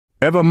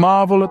Ever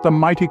marvel at the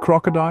mighty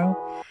crocodile?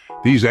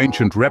 These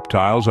ancient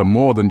reptiles are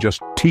more than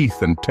just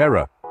teeth and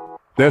terror.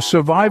 They're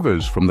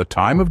survivors from the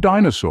time of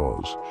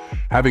dinosaurs,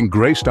 having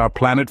graced our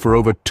planet for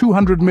over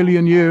 200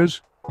 million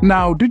years.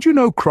 Now, did you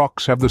know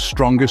crocs have the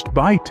strongest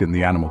bite in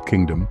the animal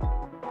kingdom?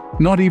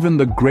 Not even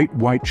the great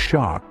white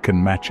shark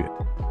can match it.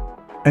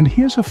 And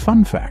here's a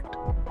fun fact.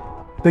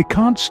 They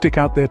can't stick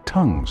out their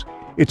tongues.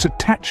 It's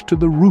attached to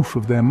the roof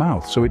of their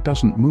mouth so it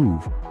doesn't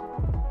move.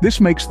 This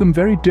makes them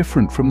very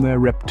different from their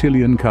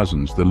reptilian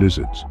cousins, the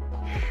lizards.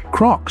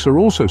 Crocs are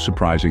also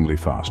surprisingly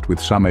fast, with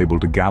some able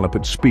to gallop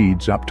at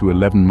speeds up to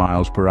 11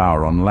 miles per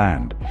hour on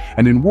land.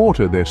 And in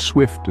water, they're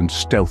swift and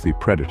stealthy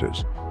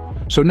predators.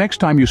 So next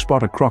time you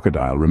spot a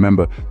crocodile,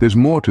 remember, there's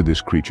more to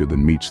this creature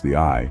than meets the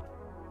eye.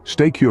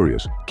 Stay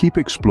curious, keep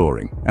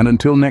exploring, and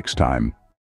until next time,